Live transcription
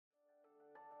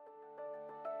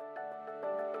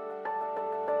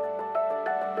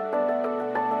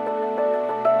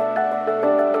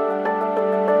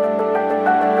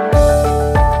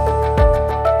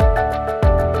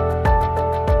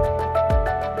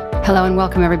Hello and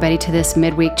welcome everybody to this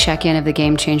midweek check-in of the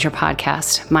Game Changer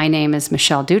podcast. My name is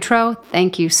Michelle Dutro.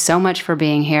 Thank you so much for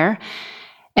being here.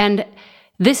 And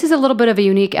this is a little bit of a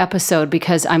unique episode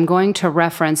because I'm going to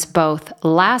reference both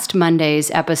last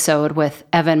Monday's episode with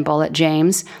Evan Bullitt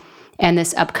James and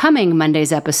this upcoming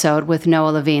Monday's episode with Noah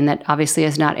Levine that obviously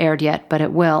has not aired yet, but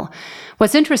it will.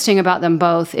 What's interesting about them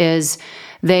both is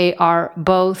they are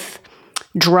both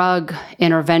drug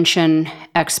intervention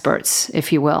experts,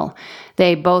 if you will.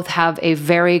 They both have a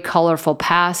very colorful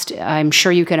past. I'm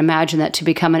sure you can imagine that to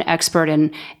become an expert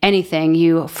in anything,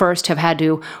 you first have had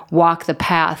to walk the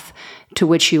path to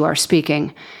which you are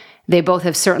speaking. They both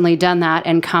have certainly done that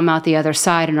and come out the other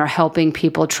side and are helping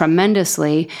people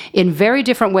tremendously in very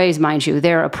different ways, mind you.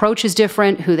 Their approach is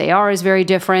different. Who they are is very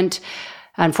different.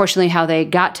 Unfortunately, how they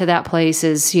got to that place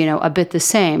is, a bit the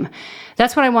same.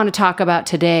 That's what I want to talk about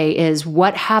today is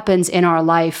what happens in our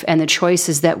life and the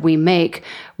choices that we make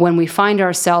when we find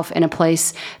ourselves in a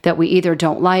place that we either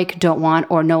don't like, don't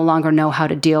want, or no longer know how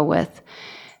to deal with.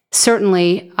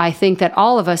 Certainly, I think that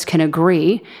all of us can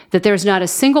agree that there's not a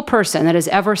single person that has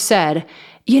ever said,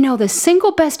 the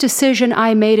single best decision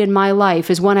I made in my life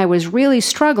is when I was really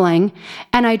struggling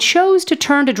and I chose to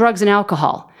turn to drugs and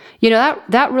alcohol.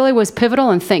 That really was pivotal,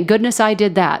 and thank goodness I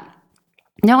did that.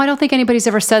 No, I don't think anybody's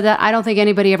ever said that. I don't think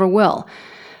anybody ever will.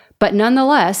 But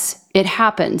nonetheless, it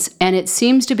happens, and it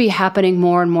seems to be happening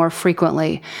more and more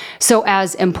frequently. So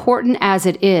as important as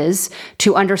it is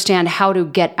to understand how to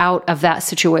get out of that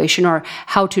situation or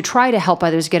how to try to help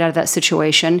others get out of that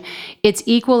situation, it's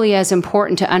equally as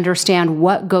important to understand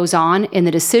what goes on in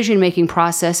the decision-making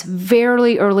process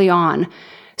very early on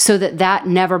so that that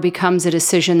never becomes a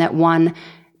decision that one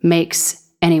makes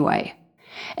anyway.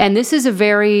 And this is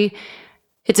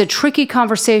it's a tricky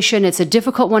conversation. It's a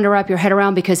difficult one to wrap your head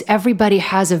around because everybody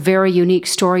has a very unique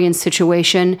story and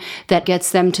situation that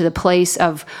gets them to the place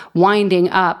of winding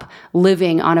up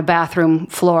living on a bathroom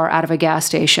floor out of a gas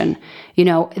station.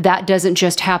 That doesn't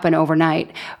just happen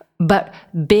overnight. But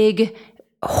big,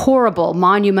 horrible,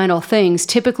 monumental things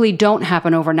typically don't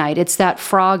happen overnight. It's that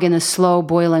frog in the slow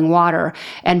boiling water.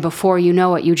 And before you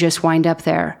know it, you just wind up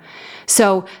there.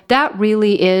 So that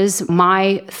really is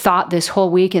my thought this whole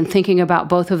week in thinking about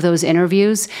both of those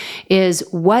interviews is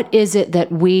what is it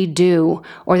that we do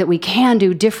or that we can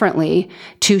do differently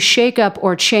to shake up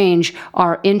or change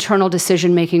our internal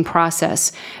decision-making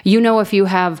process. If you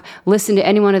have listened to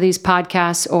any one of these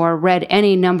podcasts or read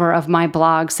any number of my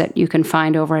blogs that you can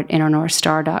find over at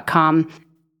innernorthstar.com,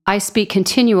 I speak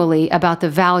continually about the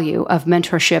value of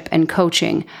mentorship and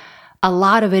coaching. A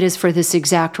lot of it is for this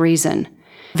exact reason.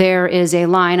 There is a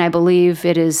line, I believe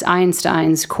it is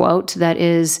Einstein's quote, that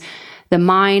is, the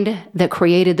mind that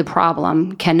created the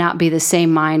problem cannot be the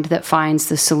same mind that finds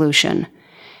the solution.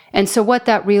 And so what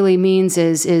that really means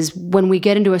is when we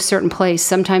get into a certain place,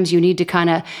 sometimes you need to kind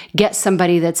of get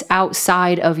somebody that's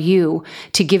outside of you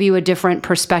to give you a different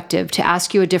perspective, to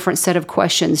ask you a different set of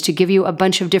questions, to give you a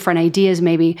bunch of different ideas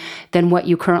maybe than what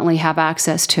you currently have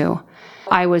access to.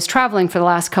 I was traveling for the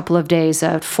last couple of days,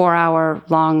 a 4-hour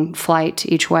long flight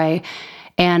each way,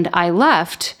 and I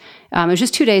left. It was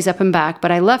just 2 days up and back,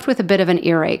 but I left with a bit of an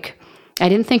earache. I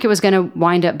didn't think it was going to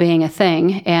wind up being a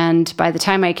thing, and by the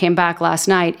time I came back last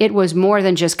night, it was more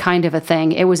than just kind of a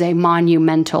thing. It was a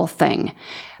monumental thing.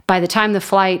 By the time the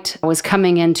flight was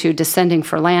coming into descending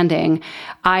for landing,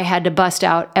 I had to bust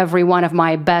out every one of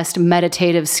my best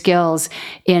meditative skills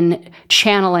in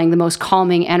channeling the most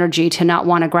calming energy to not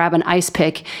want to grab an ice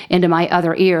pick into my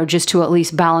other ear just to at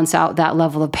least balance out that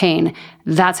level of pain.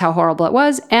 That's how horrible it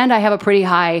was, and I have a pretty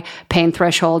high pain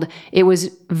threshold. It was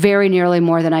very nearly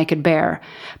more than I could bear.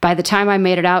 By the time I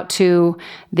made it out to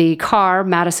the car,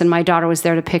 Madison, my daughter, was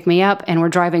there to pick me up, and we're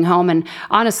driving home, and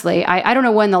honestly, I don't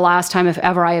know when the last time, if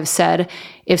ever, I have said,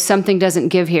 if something doesn't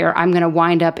give here, I'm going to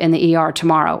wind up in the ER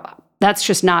tomorrow. That's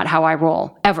just not how I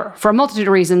roll, ever. For a multitude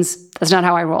of reasons, that's not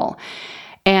how I roll.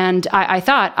 And I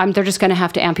thought, they're just going to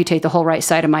have to amputate the whole right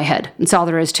side of my head. That's all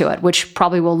there is to it, which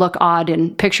probably will look odd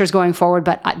in pictures going forward,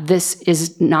 but this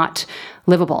is not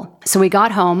livable. So we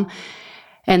got home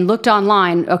and looked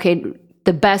online,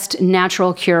 the best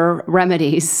natural cure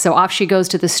remedies. So off she goes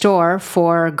to the store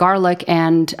for garlic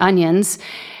and onions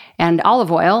and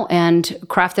olive oil and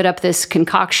crafted up this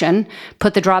concoction,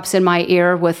 put the drops in my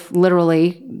ear with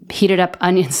literally heated up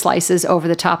onion slices over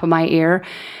the top of my ear.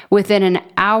 Within an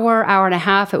hour and a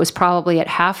half, it was probably at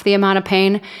half the amount of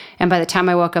pain. And by the time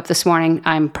I woke up this morning,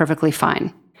 I'm perfectly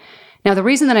fine. Now, the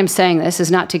reason that I'm saying this is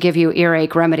not to give you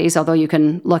earache remedies, although you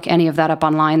can look any of that up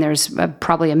online. There's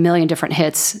probably a million different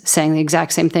hits saying the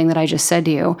exact same thing that I just said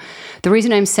to you. The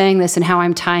reason I'm saying this and how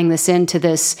I'm tying this into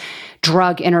this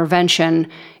drug intervention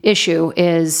issue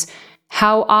is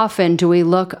how often do we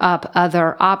look up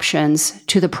other options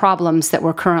to the problems that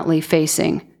we're currently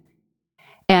facing?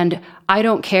 And I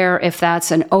don't care if that's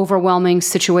an overwhelming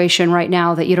situation right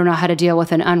now that you don't know how to deal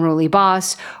with an unruly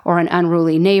boss or an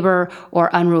unruly neighbor or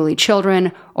unruly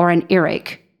children or an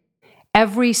earache.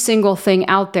 Every single thing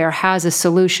out there has a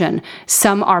solution.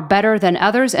 Some are better than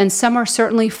others, and some are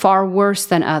certainly far worse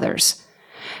than others.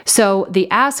 So the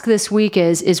ask this week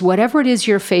is whatever it is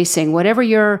you're facing, whatever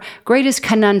your greatest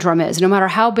conundrum is, no matter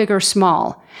how big or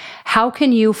small, how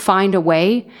can you find a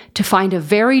way to find a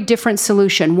very different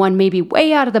solution, one maybe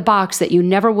way out of the box that you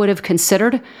never would have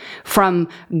considered, from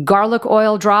garlic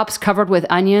oil drops covered with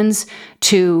onions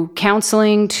to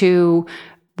counseling to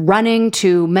running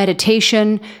to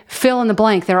meditation, fill in the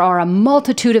blank. There are a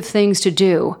multitude of things to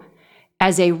do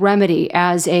as a remedy,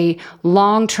 as a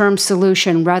long-term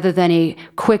solution rather than a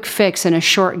quick fix and a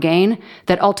short gain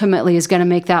that ultimately is going to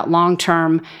make that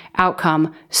long-term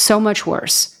outcome so much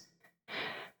worse.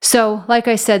 So, like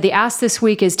I said, the ask this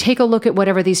week is take a look at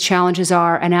whatever these challenges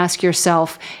are and ask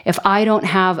yourself, if I don't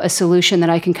have a solution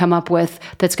that I can come up with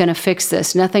that's going to fix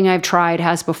this, nothing I've tried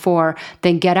has before,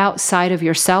 then get outside of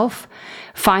yourself.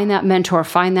 Find that mentor,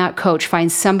 find that coach,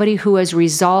 find somebody who has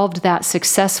resolved that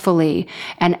successfully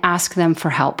and ask them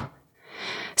for help.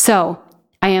 So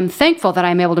I am thankful that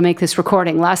I'm able to make this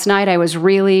recording. Last night, I was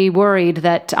really worried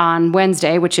that on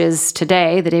Wednesday, which is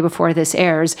today, the day before this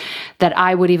airs, that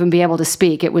I would even be able to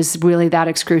speak. It was really that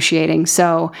excruciating.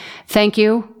 So thank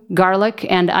you, garlic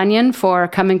and onion, for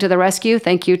coming to the rescue.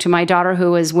 Thank you to my daughter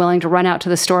who was willing to run out to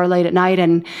the store late at night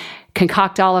and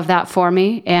concoct all of that for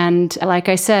me. And like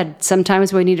I said,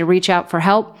 sometimes we need to reach out for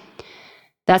help.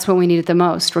 That's when we need it the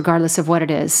most, regardless of what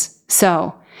it is.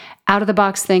 So, out of the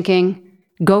box thinking,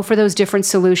 go for those different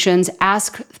solutions,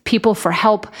 ask people for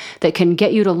help that can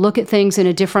get you to look at things in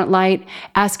a different light,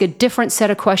 ask a different set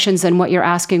of questions than what you're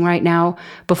asking right now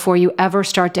before you ever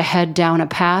start to head down a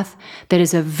path that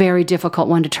is a very difficult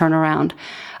one to turn around.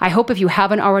 I hope if you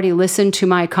haven't already listened to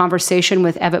my conversation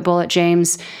with Evett Bullitt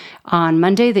James on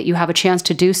Monday that you have a chance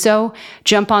to do so.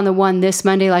 Jump on the one this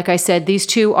Monday. Like I said, these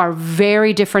two are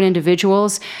very different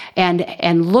individuals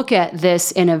and look at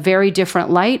this in a very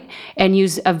different light and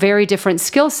use a very different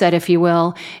skill set, if you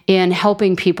will, in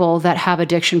helping people that have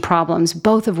addiction problems,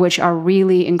 both of which are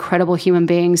really incredible human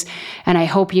beings. And I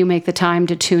hope you make the time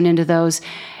to tune into those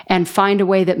and find a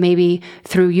way that maybe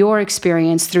through your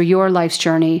experience, through your life's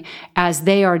journey, as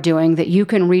they are doing, that you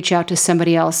can reach out to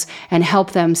somebody else and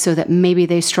help them so that maybe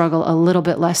they struggle a little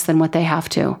bit less than what they have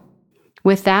to.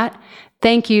 With that,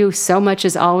 thank you so much,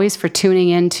 as always, for tuning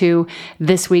in to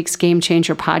this week's Game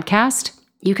Changer podcast.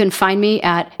 You can find me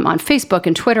on Facebook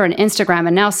and Twitter and Instagram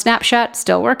and now Snapchat,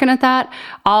 still working at that,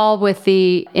 all with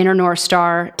the Inner North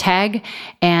Star tag.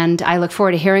 And I look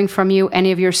forward to hearing from you,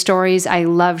 any of your stories. I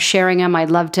love sharing them.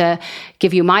 I'd love to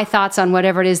give you my thoughts on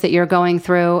whatever it is that you're going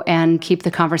through and keep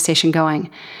the conversation going.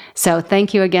 So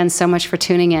thank you again so much for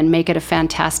tuning in. Make it a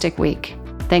fantastic week.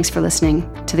 Thanks for listening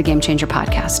to the Game Changer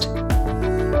podcast.